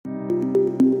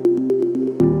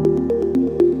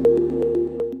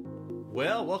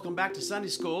back to Sunday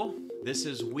School. This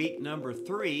is week number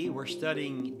 3. We're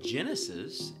studying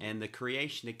Genesis and the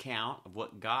creation account of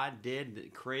what God did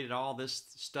that created all this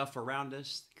stuff around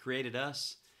us, created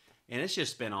us, and it's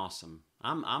just been awesome.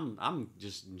 I'm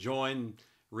just enjoying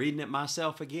reading it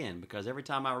myself again because every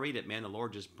time I read it, man, the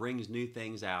Lord just brings new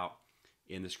things out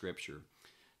in the Scripture.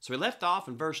 So we left off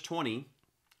in verse 20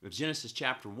 of Genesis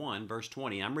chapter 1, verse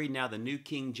 20. I'm reading now the New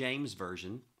King James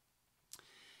Version.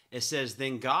 It says,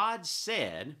 "Then God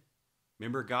said,"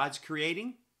 remember God's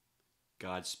creating,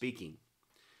 God's speaking.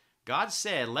 God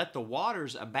said, "Let the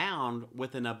waters abound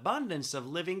with an abundance of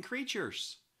living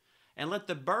creatures, and let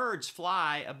the birds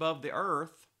fly above the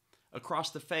earth across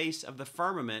the face of the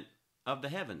firmament of the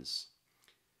heavens."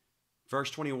 Verse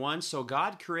 21, "So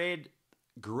God created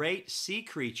great sea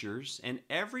creatures and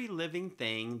every living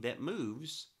thing that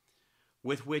moves,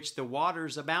 with which the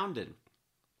waters abounded,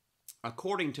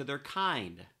 according to their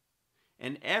kind,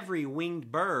 and every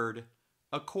winged bird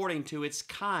according to its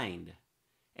kind.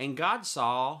 And God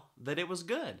saw that it was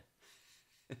good."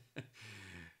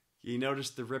 You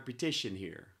notice the repetition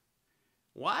here.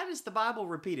 Why does the Bible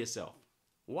repeat itself?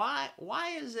 Why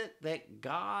is it that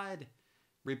God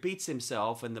repeats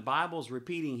himself and the Bible's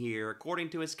repeating here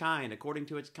according to its kind, according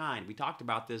to its kind? We talked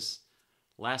about this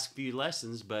last few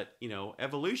lessons, but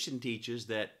evolution teaches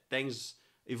that things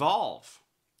evolve.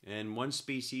 And one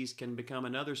species can become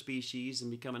another species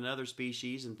and become another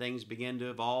species, and things begin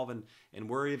to evolve, and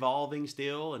we're evolving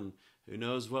still, and who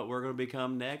knows what we're going to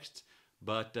become next.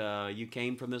 But you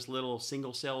came from this little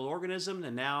single-celled organism,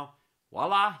 and now,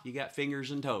 voila, you got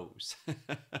fingers and toes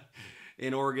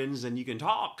and organs, and you can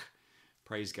talk.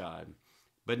 Praise God.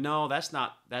 But no, that's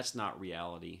not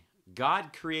reality.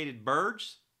 God created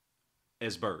birds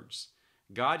as birds.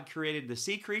 God created the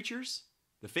sea creatures,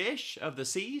 the fish of the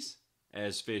seas,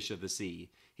 as fish of the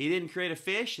sea. He didn't create a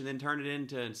fish and then turn it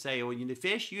into and say, well, you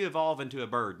fish, you evolve into a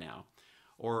bird now.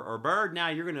 Or bird, now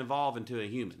you're going to evolve into a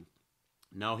human.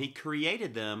 No, he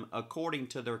created them according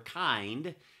to their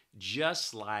kind,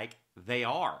 just like they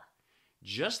are.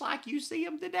 Just like you see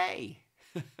them today.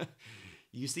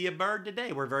 You see a bird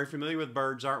today. We're very familiar with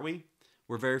birds, aren't we?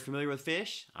 We're very familiar with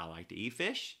fish. I like to eat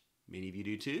fish. Many of you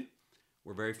do too.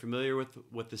 We're very familiar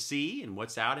with the sea and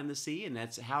what's out in the sea, and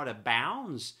that's how it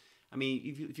abounds. I mean,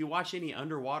 if you watch any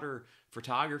underwater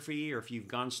photography, or if you've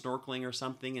gone snorkeling or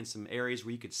something in some areas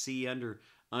where you could see under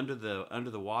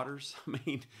the waters, I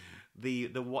mean,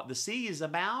 the seas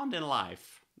abound in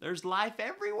life. There's life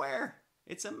everywhere.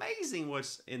 It's amazing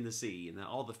what's in the sea, and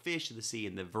all the fish of the sea,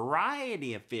 and the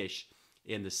variety of fish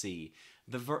in the sea.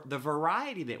 The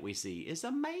variety that we see is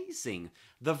amazing.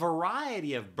 The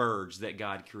variety of birds that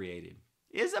God created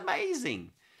is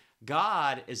amazing.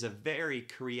 God is a very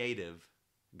creative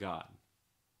God.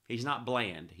 He's not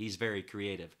bland. He's very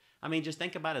creative. I mean, just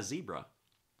think about a zebra.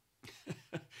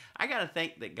 I got to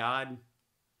think that God,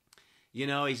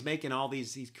 he's making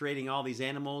he's creating all these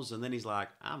animals, and then he's like,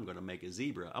 I'm going to make a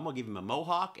zebra. I'm going to give him a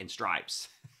mohawk and stripes.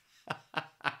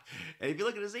 And if you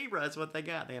look at a zebra, that's what they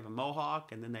got. They have a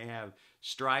mohawk, and then they have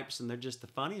stripes, and they're just the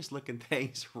funniest looking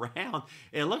things around.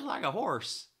 It looks like a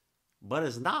horse, but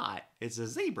it's not. It's a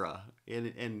zebra,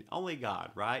 and only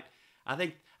God, right? I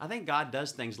think God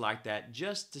does things like that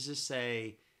just to just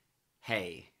say,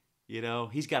 hey,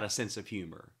 he's got a sense of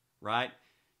humor, right?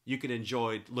 You can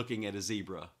enjoy looking at a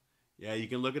zebra. Yeah, you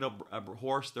can look at a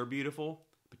horse, they're beautiful,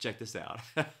 but check this out.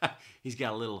 He's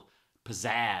got a little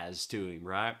pizzazz to him,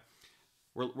 right?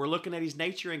 We're looking at his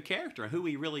nature and character and who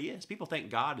he really is. People think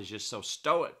God is just so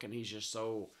stoic and he's just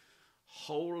so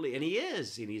holy, and he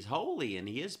is, and he's holy, and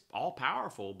he is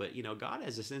all-powerful, but, God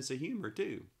has a sense of humor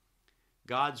too.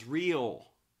 God's real.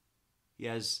 He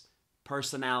has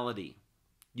personality.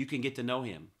 You can get to know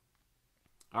him.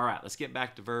 All right, let's get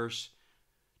back to verse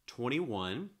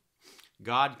 21.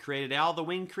 God created all the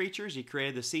winged creatures. He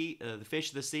created the sea, the fish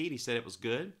of the sea. He said it was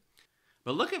good.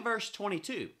 But look at verse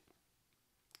 22.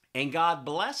 And God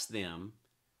blessed them,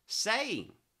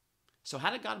 saying. So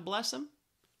how did God bless them?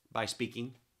 By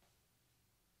speaking.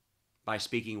 By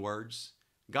speaking words.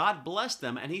 God blessed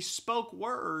them, and he spoke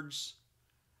words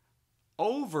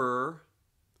over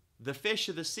the fish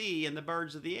of the sea and the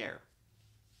birds of the air.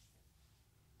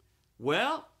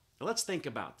 Well, let's think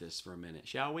about this for a minute,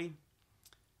 shall we?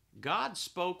 God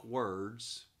spoke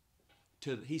words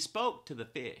he spoke to the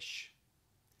fish.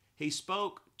 He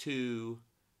spoke to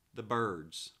the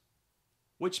birds,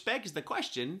 which begs the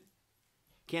question,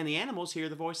 can the animals hear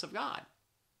the voice of God?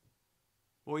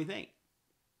 What do you think?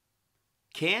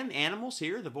 Can animals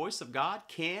hear the voice of God?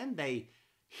 Can they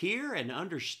hear and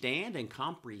understand and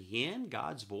comprehend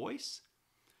God's voice?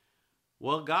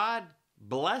 Well, God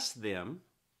blessed them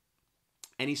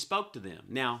and he spoke to them.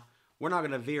 Now, We're not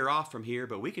going to veer off from here,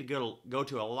 but we could go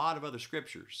to a lot of other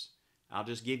scriptures. I'll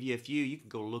just give you a few. You can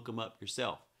go look them up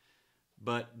yourself.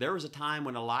 But there was a time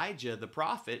when Elijah, the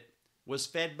prophet, was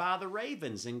fed by the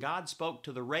ravens, and God spoke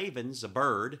to the ravens, a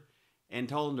bird, and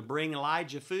told them to bring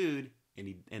Elijah food,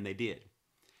 and they did.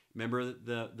 Remember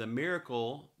the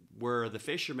miracle where the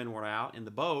fishermen were out in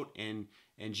the boat, and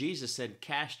Jesus said,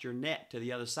 cast your net to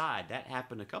the other side. That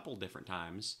happened a couple different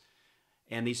times.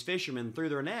 And these fishermen threw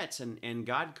their nets, and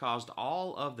God caused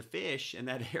all of the fish in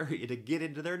that area to get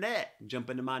into their net, jump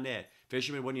into my net.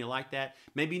 Fishermen, wouldn't you like that?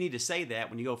 Maybe you need to say that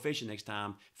when you go fishing next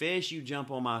time. Fish, you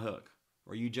jump on my hook,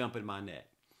 or you jump in my net.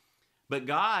 But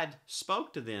God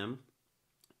spoke to them,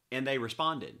 and they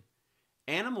responded.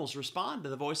 Animals respond to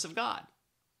the voice of God.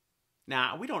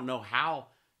 Now, we don't know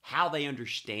how they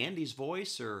understand his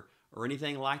voice or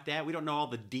anything like that. We don't know all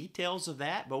the details of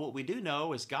that, but what we do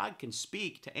know is God can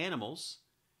speak to animals,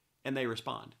 and they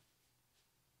respond.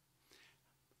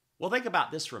 Well, think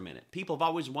about this for a minute. People have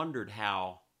always wondered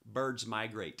how birds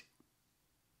migrate.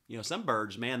 You know, some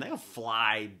birds, man, they'll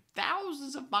fly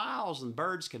thousands of miles, and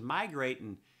birds can migrate,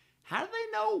 and how do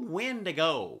they know when to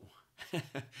go?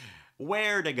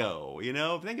 Where to go? You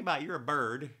know, think about, you're a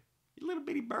bird, a little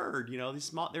bitty bird, you know, these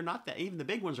small, they're not that, even the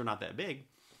big ones are not that big.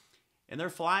 And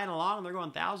they're flying along, and they're going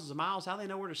thousands of miles. How do they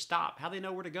know where to stop? How do they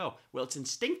know where to go? Well, it's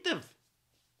instinctive.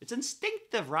 It's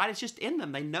instinctive, right? It's just in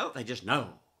them. They know. They just know,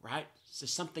 right? It's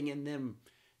just something in them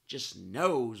just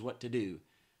knows what to do.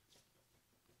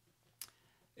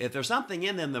 If there's something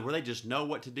in them where they just know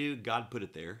what to do, God put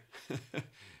it there.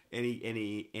 and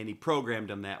he programmed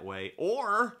them that way.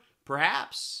 Or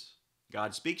perhaps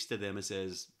God speaks to them and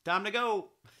says, time to go.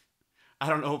 I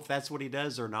don't know if that's what he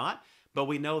does or not. But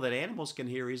we know that animals can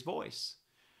hear his voice.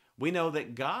 We know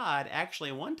that God,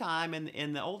 actually, one time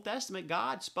in the Old Testament,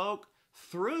 God spoke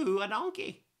through a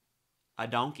donkey. A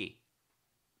donkey.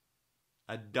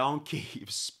 A donkey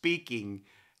speaking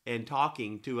and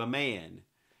talking to a man.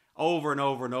 Over and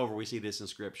over and over, we see this in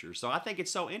Scripture. So I think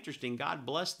it's so interesting. God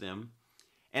blessed them.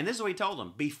 And this is what he told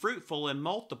them. Be fruitful and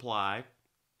multiply.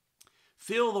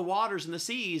 Fill the waters and the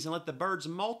seas, and let the birds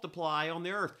multiply on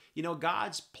the earth. You know,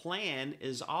 God's plan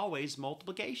is always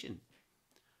multiplication.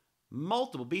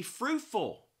 Multiple. Be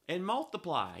fruitful and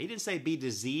multiply. He didn't say be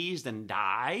diseased and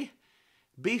die.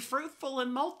 Be fruitful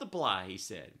and multiply, he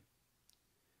said.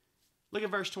 Look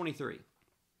at verse 23.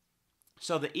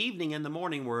 So the evening and the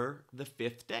morning were the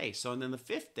fifth day. So then the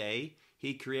fifth day,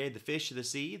 he created the fish of the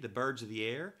sea, the birds of the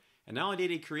air. And not only did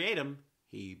he create them,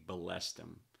 he blessed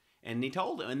them. And he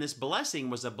told them, and this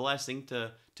blessing was a blessing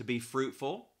to be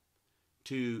fruitful,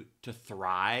 to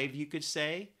thrive, you could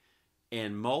say,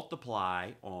 and multiply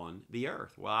on the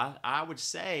earth. Well, I would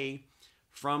say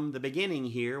from the beginning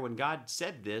here, when God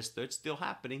said this, that it's still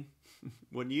happening.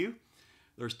 Wouldn't you?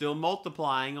 They're still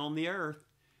multiplying on the earth.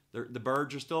 The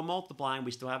birds are still multiplying.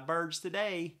 We still have birds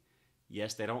today.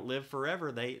 Yes, they don't live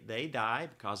forever. They die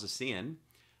because of sin.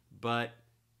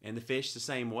 And the fish the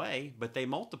same way, but they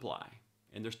multiply.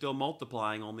 And they're still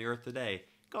multiplying on the earth today.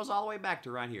 It goes all the way back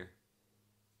to right here.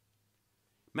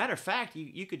 Matter of fact,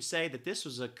 you could say that this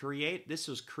was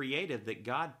creative, that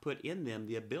God put in them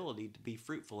the ability to be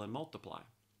fruitful and multiply.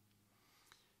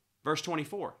 Verse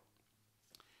 24.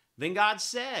 Then God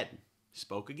said,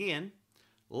 spoke again,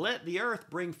 let the earth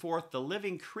bring forth the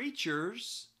living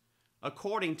creatures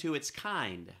according to its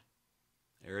kind.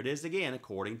 There it is again,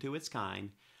 according to its kind.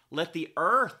 Let the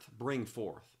earth bring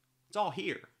forth. It's all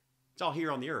here. It's all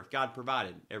here on the earth. God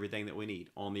provided everything that we need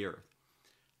on the earth.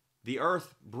 The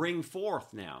earth bring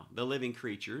forth now the living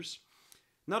creatures.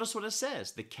 Notice what it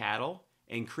says. The cattle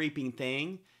and creeping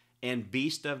thing and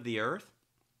beast of the earth.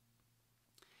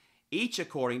 Each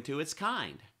according to its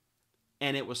kind.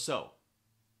 And it was so.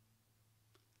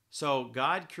 So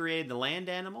God created the land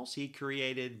animals. He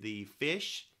created the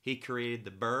fish. He created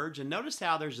the birds. And notice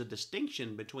how there's a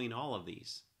distinction between all of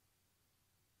these.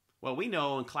 Well, we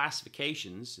know in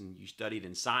classifications, and you studied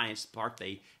in science, the part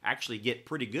they actually get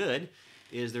pretty good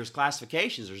is there's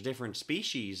classifications. There's different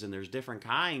species, and there's different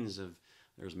kinds of,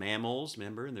 there's mammals,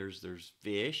 remember, and there's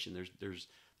fish, and there's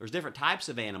different types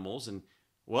of animals. And,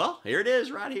 well, here it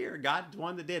is right here. God's the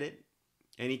one that did it.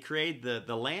 And he created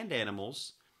the land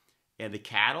animals and the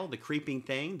cattle, the creeping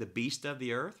thing, the beast of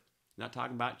the earth. I'm not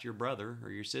talking about your brother or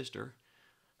your sister.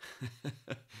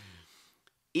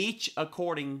 Each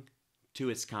according to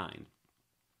its kind.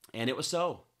 And it was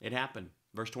so. It happened.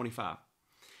 Verse 25.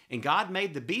 And God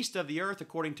made the beast of the earth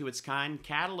according to its kind,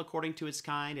 cattle according to its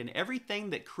kind, and everything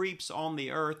that creeps on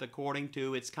the earth according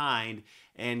to its kind.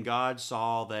 And God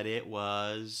saw that it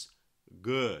was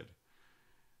good.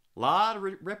 A lot of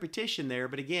repetition there,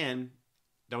 but again,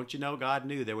 don't you know God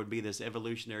knew there would be this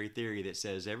evolutionary theory that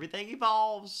says everything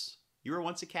evolves. You were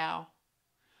once a cow.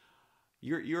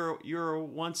 You're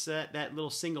once that little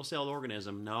single-celled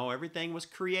organism. No, everything was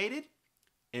created,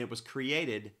 and it was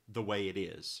created the way it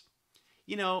is.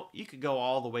 You know, you could go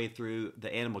all the way through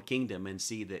the animal kingdom and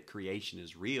see that creation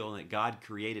is real and that God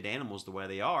created animals the way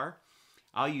they are.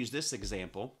 I'll use this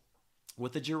example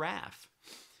with a giraffe.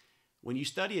 When you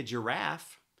study a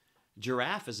giraffe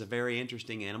is a very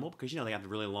interesting animal because, you know, they have the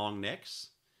really long necks,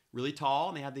 really tall,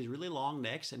 and they have these really long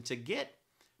necks. And to get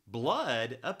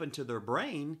blood up into their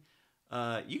brain,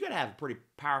 you got to have a pretty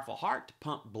powerful heart to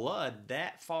pump blood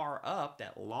that far up,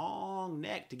 that long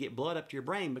neck, to get blood up to your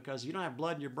brain, because if you don't have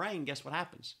blood in your brain, guess what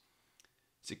happens?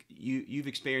 So you've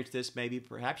experienced this maybe,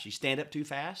 perhaps. You stand up too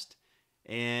fast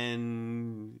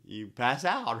and you pass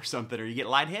out or something, or you get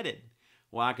lightheaded.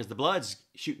 Why? Because the blood's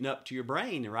shooting up to your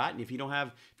brain, right? And if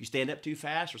you stand up too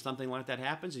fast or something like that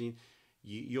happens, and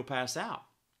you'll pass out.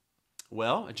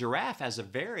 Well, a giraffe has a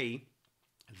very,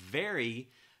 very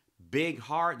big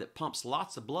heart that pumps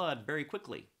lots of blood very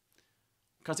quickly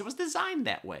because it was designed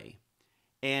that way.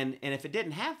 And if it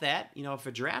didn't have that, you know, if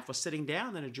a giraffe was sitting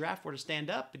down, then a giraffe were to stand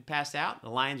up, it'd pass out, the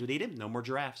lions would eat him, no more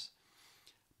giraffes.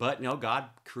 But, you know, God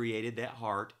created that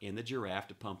heart in the giraffe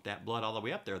to pump that blood all the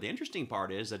way up there. The interesting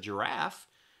part is a giraffe,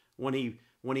 when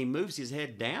he moves his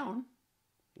head down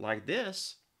like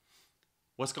this,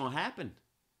 what's going to happen?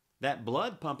 That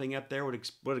blood pumping up there would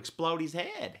explode his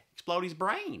head, explode his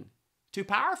brain. Too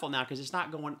powerful now because it's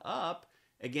not going up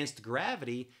against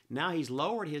gravity. Now he's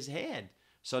lowered his head.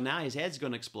 So now his head's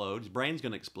going to explode. His brain's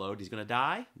going to explode. He's going to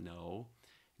die? No.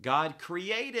 God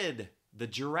created the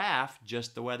giraffe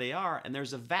just the way they are. And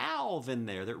there's a valve in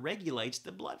there that regulates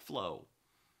the blood flow.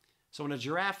 So when a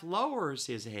giraffe lowers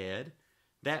his head,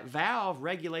 that valve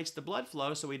regulates the blood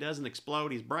flow so he doesn't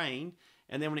explode his brain.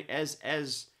 And then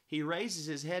as he raises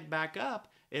his head back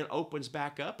up, it opens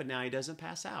back up and now he doesn't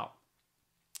pass out.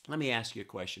 Let me ask you a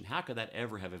question. How could that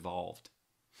ever have evolved?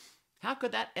 How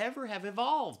could that ever have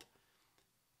evolved?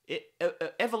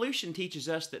 Evolution teaches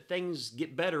us that things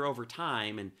get better over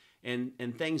time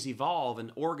and things evolve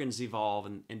and organs evolve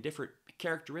and different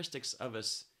characteristics of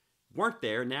us weren't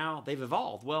there. Now they've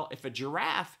evolved. Well, if a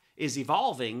giraffe is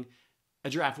evolving, a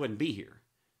giraffe wouldn't be here.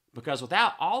 Because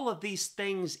without all of these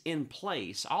things in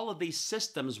place, all of these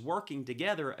systems working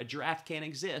together, a giraffe can't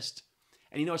exist.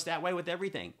 And you know it's that way with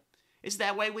everything. It's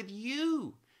that way with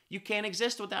you. You can't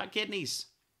exist without kidneys.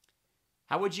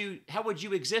 How would you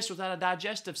exist without a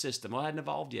digestive system? Well, it hadn't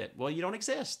evolved yet. Well, you don't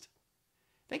exist.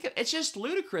 It's just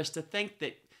ludicrous to think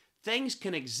that things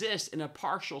can exist in a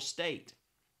partial state.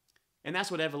 And that's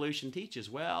what evolution teaches.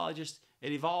 Well, it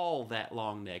evolved that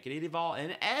long neck. It evolved,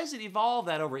 and as it evolved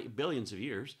that over billions of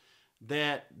years,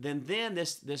 then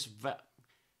this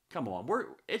come on,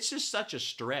 it's just such a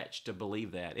stretch to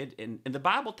believe that. And the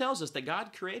Bible tells us that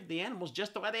God created the animals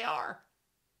just the way they are.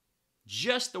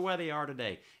 Just the way they are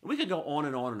today. And we could go on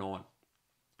and on and on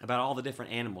about all the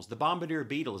different animals. The bombardier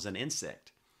beetle is an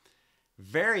insect.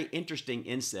 Very interesting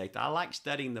insect. I like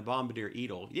studying the bombardier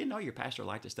beetle. You didn't know your pastor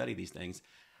liked to study these things.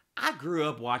 I grew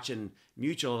up watching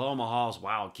Mutual of Omaha's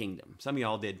Wild Kingdom. Some of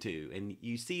y'all did too. And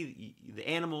you see the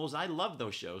animals. I love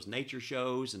those shows, nature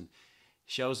shows and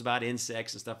shows about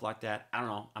insects and stuff like that. I don't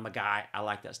know. I'm a guy. I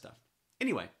like that stuff.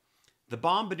 Anyway, the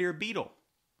bombardier beetle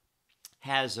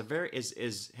has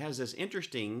this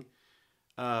interesting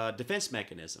defense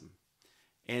mechanism.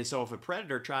 And so if a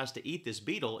predator tries to eat this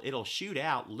beetle, it'll shoot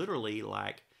out literally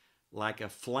like a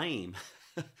flame,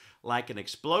 like an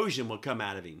explosion will come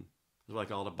out of him. That's what I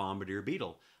call it, a bombardier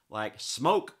beetle. Like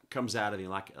smoke comes out of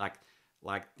him,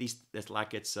 it's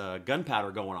like it's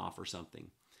gunpowder going off or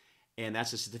something. And that's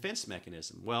just a defense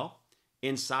mechanism. Well,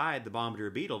 inside the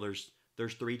bombardier beetle, there's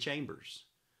 3 chambers.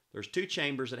 There's 2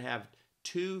 chambers that have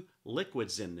 2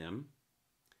 liquids in them.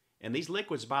 And these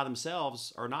liquids by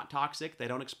themselves are not toxic. They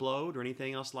don't explode or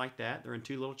anything else like that. They're in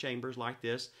 2 little chambers like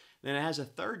this. Then it has a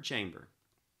 3rd chamber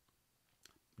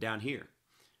down here,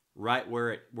 right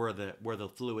where the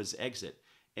fluids exit.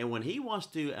 And when he wants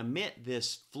to emit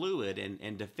this fluid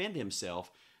and defend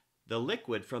himself, the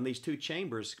liquid from these 2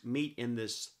 chambers meet in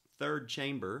this 3rd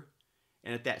chamber.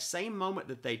 And at that same moment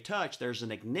that they touch, there's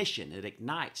an ignition. It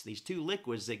ignites. These 2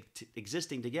 liquids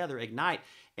existing together ignite,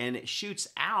 and it shoots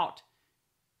out.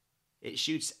 It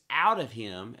shoots out of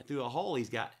him through a hole he's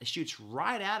got. It shoots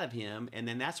right out of him, and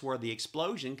then that's where the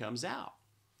explosion comes out.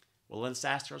 Well, let's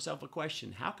ask ourselves a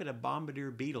question. How could a bombardier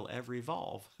beetle ever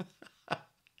evolve?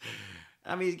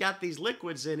 I mean, he's got these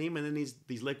liquids in him, and then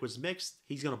these liquids mixed,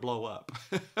 he's going to blow up.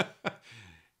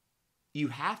 You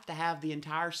have to have the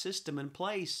entire system in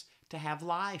place to have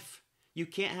life. You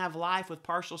can't have life with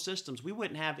partial systems. We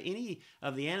wouldn't have any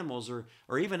of the animals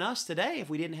or even us today if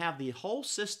we didn't have the whole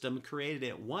system created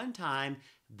at one time.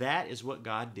 That is what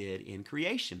God did in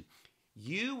creation.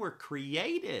 You were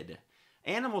created.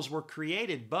 Animals were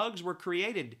created. Bugs were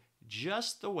created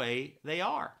just the way they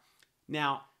are.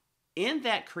 Now, in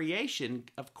that creation,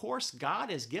 of course,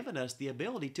 God has given us the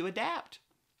ability to adapt.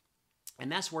 And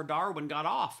that's where Darwin got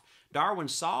off. Darwin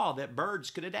saw that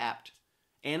birds could adapt.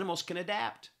 Animals can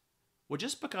adapt. Well,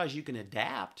 just because you can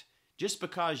adapt, just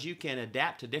because you can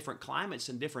adapt to different climates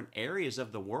and different areas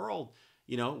of the world,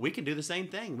 we can do the same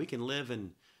thing. We can live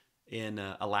in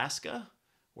Alaska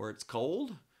where it's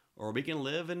cold, or we can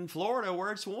live in Florida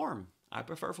where it's warm. I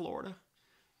prefer Florida.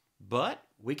 But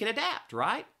we can adapt,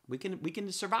 right? We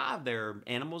can survive there.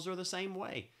 Animals are the same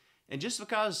way. And just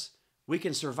because we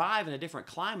can survive in a different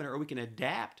climate or we can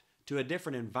adapt to a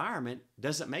different environment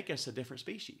doesn't make us a different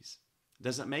species.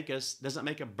 Doesn't make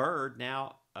a bird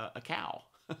now a cow.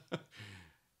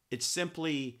 It's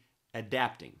simply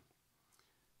adapting.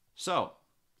 So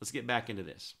let's get back into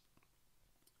this.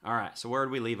 All right, so where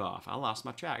did we leave off? I lost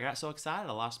my track. I got so excited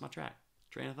I lost my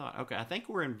train of thought. Okay, I think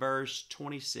we're in verse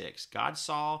 26. God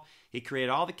saw, he created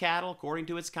all the cattle according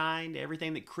to its kind,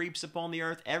 everything that creeps upon the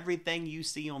earth, everything you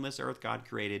see on this earth God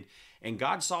created, and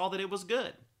God saw that it was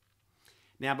good.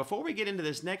 Now, before we get into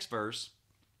this next verse,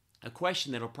 a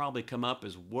question that will probably come up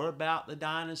is, what about the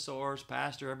dinosaurs,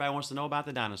 Pastor? Everybody wants to know about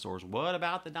the dinosaurs. What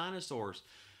about the dinosaurs?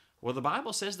 Well, the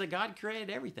Bible says that God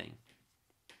created everything.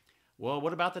 Well,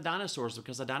 what about the dinosaurs?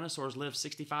 Because the dinosaurs lived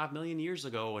 65 million years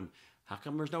ago, and how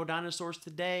come there's no dinosaurs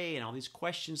today? And all these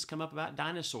questions come up about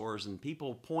dinosaurs, and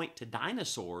people point to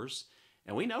dinosaurs,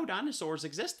 and we know dinosaurs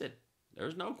existed.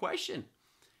 There's no question.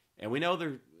 And we know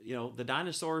the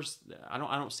dinosaurs, I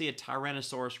don't see a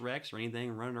Tyrannosaurus Rex or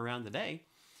anything running around today.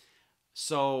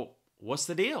 So what's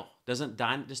the deal? Doesn't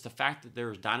just the fact that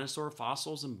there's dinosaur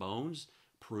fossils and bones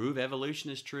prove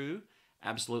evolution is true?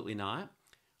 Absolutely not.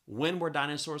 When were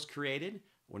dinosaurs created?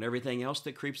 When everything else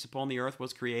that creeps upon the earth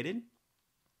was created?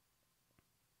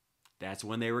 That's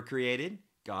when they were created.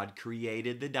 God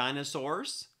created the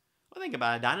dinosaurs. Well, think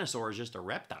about it. A dinosaur is just a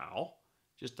reptile,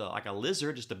 like a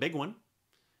lizard, just a big one.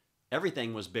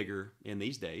 Everything was bigger in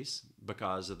these days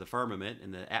because of the firmament,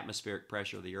 and the atmospheric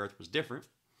pressure of the earth was different.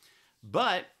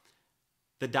 But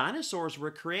the dinosaurs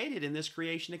were created in this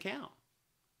creation account.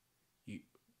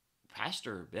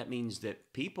 Pastor, that means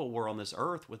that people were on this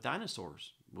earth with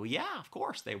dinosaurs. Well, yeah, of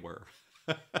course they were.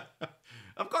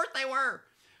 Of course they were.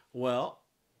 Well,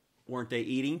 weren't they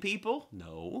eating people?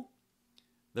 No.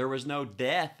 There was no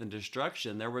death and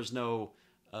destruction. There was none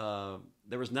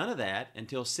of that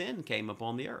until sin came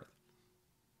upon the earth.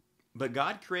 But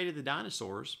God created the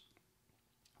dinosaurs.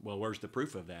 Well, where's the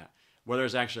proof of that? Well,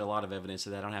 there's actually a lot of evidence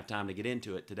of that. I don't have time to get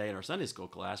into it today in our Sunday school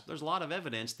class, but there's a lot of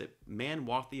evidence that man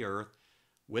walked the earth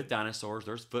with dinosaurs.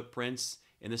 There's footprints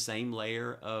in the same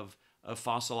layer of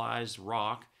fossilized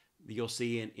rock that you'll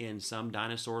see in some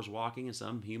dinosaurs walking and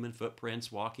some human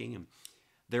footprints walking. And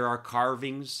there are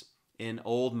carvings in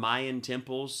old Mayan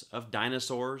temples of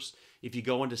dinosaurs. If you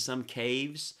go into some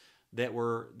caves that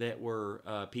were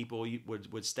people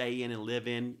would stay in and live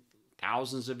in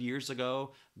thousands of years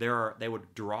ago, they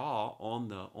would draw on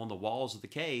the walls of the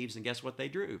caves, and guess what they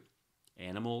drew?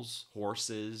 Animals,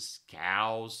 horses,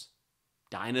 cows,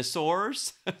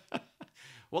 dinosaurs.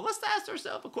 Well, let's ask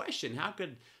ourselves a question. How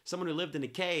could someone who lived in a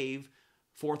cave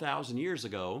 4,000 years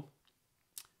ago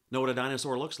know what a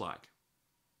dinosaur looks like?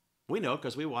 We know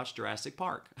because we watched Jurassic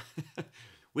Park.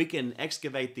 We can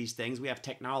excavate these things. We have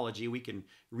technology. We can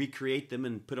recreate them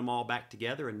and put them all back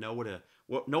together and know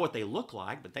what they look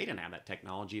like, but they didn't have that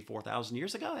technology 4,000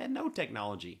 years ago. They had no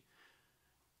technology.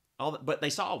 But they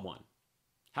saw one.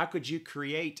 How could you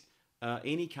create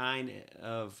any kind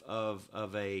of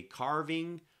a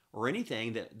carving or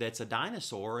anything that's a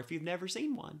dinosaur if you've never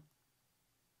seen one?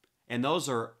 And those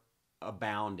are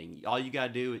abounding. All you got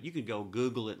to do, you can go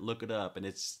Google it, look it up, and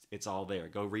it's all there.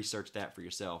 Go research that for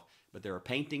yourself. But there are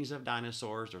paintings of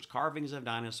dinosaurs, there's carvings of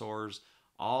dinosaurs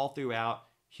all throughout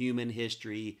human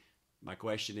history. My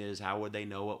question is, how would they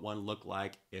know what one looked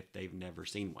like if they've never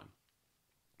seen one?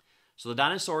 So the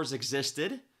dinosaurs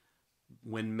existed.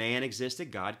 When man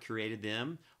existed, God created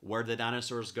them. Where did the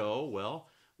dinosaurs go? Well,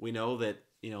 we know that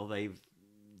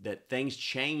that things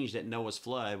changed at Noah's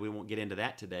flood. We won't get into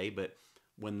that today, but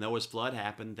when Noah's flood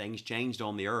happened, things changed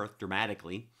on the earth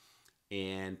dramatically,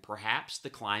 and perhaps the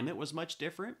climate was much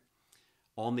different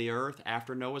on the earth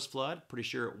after Noah's flood. Pretty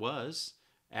sure it was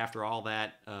after all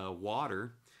that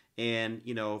water. And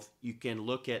you can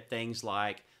look at things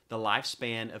like the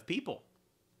lifespan of people.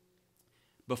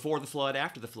 before the flood,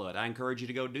 after the flood. I encourage you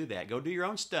to go do that. Go do your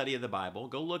own study of the Bible.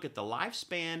 Go look at the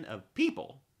lifespan of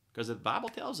people, because the Bible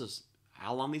tells us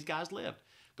how long these guys lived.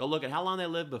 Go look at how long they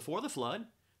lived before the flood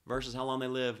versus how long they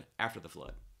lived after the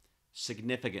flood.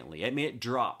 Significantly. I mean, it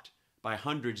dropped by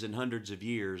hundreds and hundreds of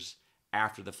years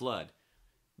after the flood,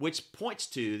 which points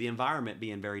to the environment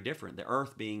being very different. The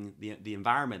earth being the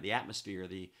environment, the atmosphere,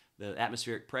 the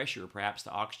atmospheric pressure, perhaps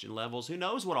the oxygen levels. Who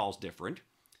knows what all's different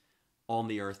on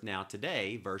the earth now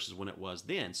today versus when it was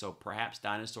then. So perhaps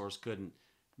dinosaurs couldn't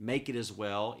make it as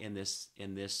well in this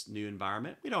new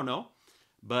environment. We don't know.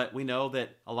 But we know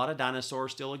that a lot of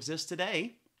dinosaurs still exist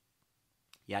today.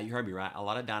 Yeah, you heard me right. A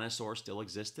lot of dinosaurs still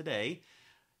exist today.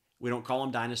 We don't call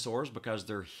them dinosaurs because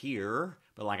they're here,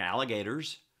 but like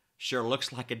alligators, sure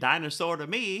looks like a dinosaur to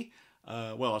me.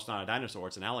 Well, it's not a dinosaur,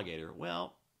 it's an alligator.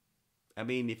 Well, I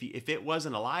mean, if it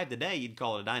wasn't alive today, you'd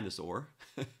call it a dinosaur.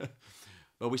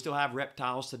 But we still have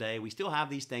reptiles today. We still have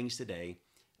these things today.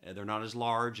 They're not as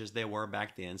large as they were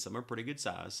back then. Some are pretty good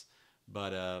size.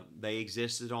 But they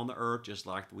existed on the earth just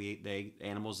like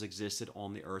animals existed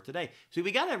on the earth today. So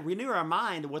we got to renew our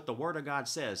mind to what the Word of God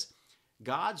says.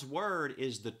 God's Word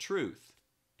is the truth,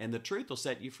 and the truth will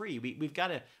set you free. We've got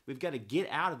to get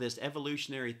out of this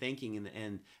evolutionary thinking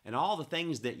and all the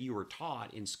things that you were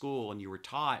taught in school, and you were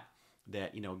taught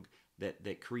that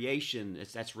that creation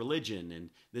that's religion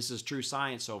and this is true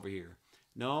science over here.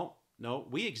 No,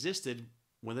 we existed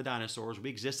with the dinosaurs. We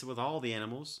existed with all the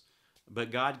animals.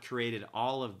 But God created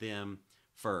all of them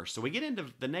first. So we get into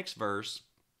the next verse,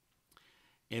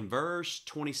 in verse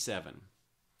 27.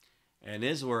 And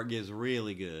this is where it gets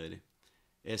really good.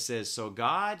 It says, so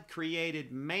God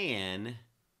created man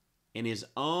in his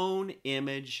own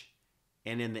image,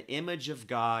 and in the image of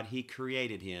God he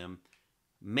created him.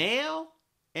 Male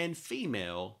and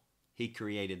female he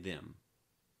created them.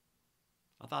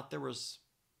 I thought there was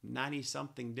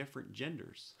 90-something different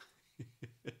genders.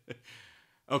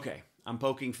 Okay, I'm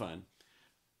poking fun.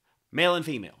 Male and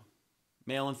female.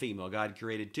 Male and female. God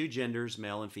created two genders,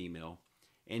 male and female.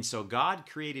 And so God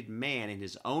created man in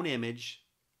his own image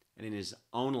and in his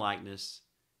own likeness.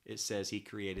 It says he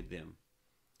created them.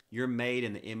 You're made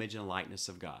in the image and likeness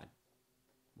of God.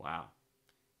 Wow.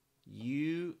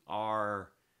 You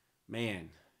are, man,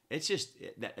 it's just,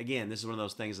 again, this is one of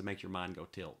those things that make your mind go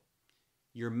tilt.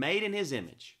 You're made in his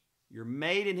image. You're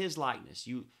made in his likeness.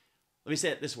 Let me say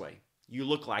it this way. You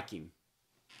look like him.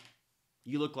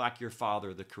 You look like your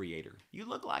Father, the Creator. You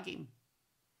look like him.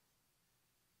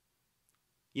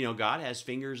 You know, God has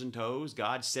fingers and toes.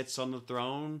 God sits on the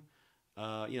throne.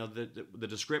 The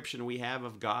description we have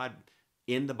of God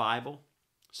in the Bible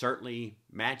certainly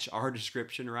match our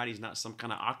description, right? He's not some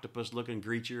kind of octopus-looking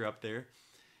creature up there.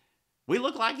 We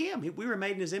look like him. We were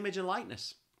made in his image and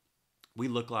likeness. We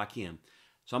look like him.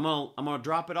 So I'm gonna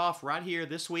drop it off right here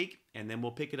this week, and then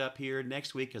we'll pick it up here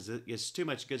next week because it's too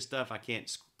much good stuff. I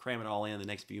can't cram it all in the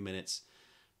next few minutes.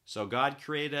 So God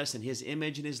created us in his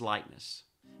image and his likeness.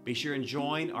 Be sure and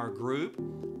join our group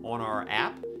on our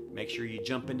app. Make sure you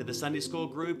jump into the Sunday School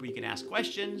group where you can ask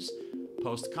questions,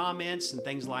 post comments, and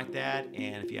things like that.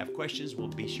 And if you have questions, we'll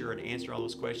be sure to answer all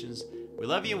those questions. We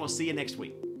love you, and we'll see you next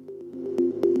week.